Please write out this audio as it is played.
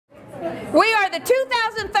We are the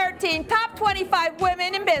 2013 Top 25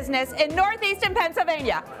 Women in Business in Northeastern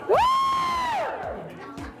Pennsylvania. Woo!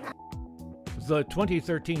 The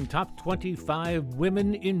 2013 Top 25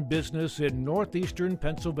 Women in Business in Northeastern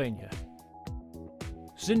Pennsylvania.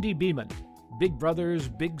 Cindy Beeman, Big Brothers,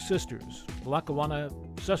 Big Sisters, Lackawanna,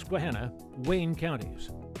 Susquehanna, Wayne counties.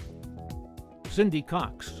 Cindy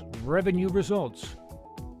Cox, Revenue Results.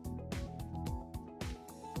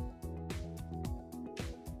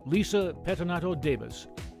 Lisa Petinato Davis,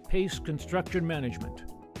 Pace Construction Management.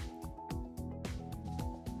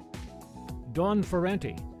 Dawn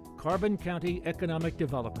Ferranti, Carbon County Economic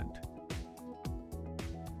Development.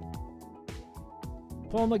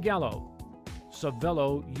 Paul Magallo,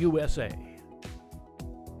 Savello, USA.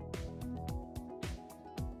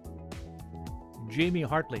 Jamie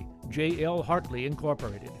Hartley, J.L. Hartley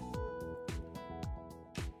Incorporated.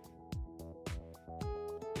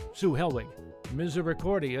 Sue Helwig,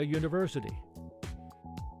 Misericordia University.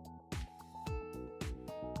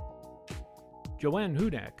 Joanne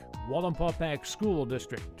Hudak, Wallenpaupack School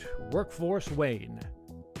District, Workforce Wayne.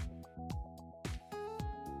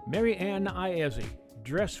 Mary Ann Iezzi,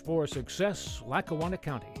 Dress for Success, Lackawanna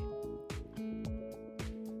County.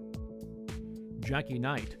 Jackie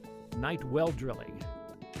Knight, Knight Well Drilling.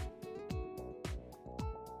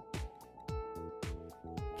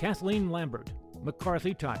 Kathleen Lambert,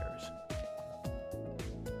 McCarthy Tires.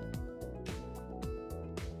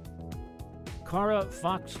 Cara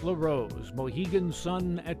Fox LaRose, Mohegan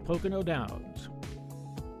Sun at Pocono Downs.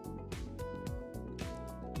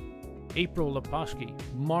 April Leposki,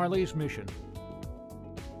 Marley's Mission.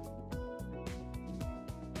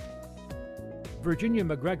 Virginia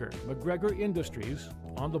McGregor, McGregor Industries,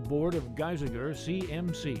 on the board of Geisinger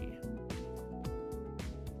CMC.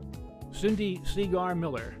 Cindy Segar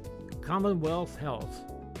Miller, Commonwealth Health.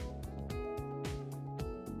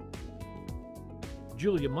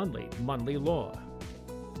 Julia Munley, Munley Law.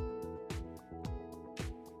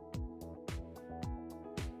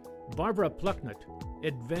 Barbara Plucknett,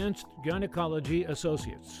 Advanced Gynecology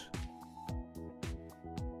Associates.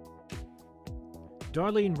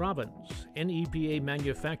 Darlene Robbins, NEPA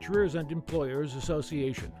Manufacturers and Employers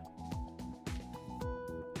Association.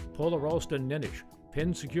 Paula Ralston Nenish,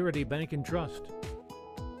 Penn Security Bank and Trust.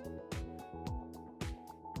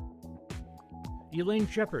 Elaine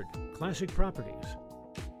Shepard, Classic Properties.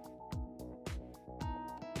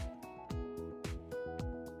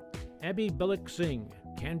 Abby Billick Singh,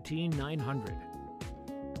 Canteen 900.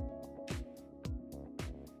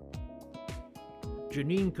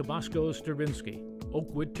 Janine Kabasco-Sterinsky,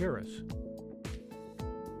 Oakwood Terrace.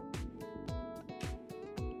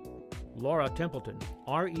 Laura Templeton,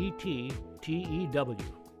 RETTEW.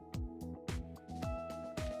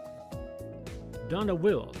 Donna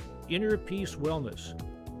Will, Inner Peace Wellness.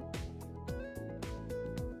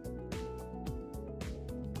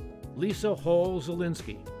 Lisa Hall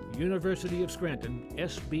Zielinski, University of Scranton,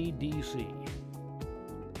 SBDC.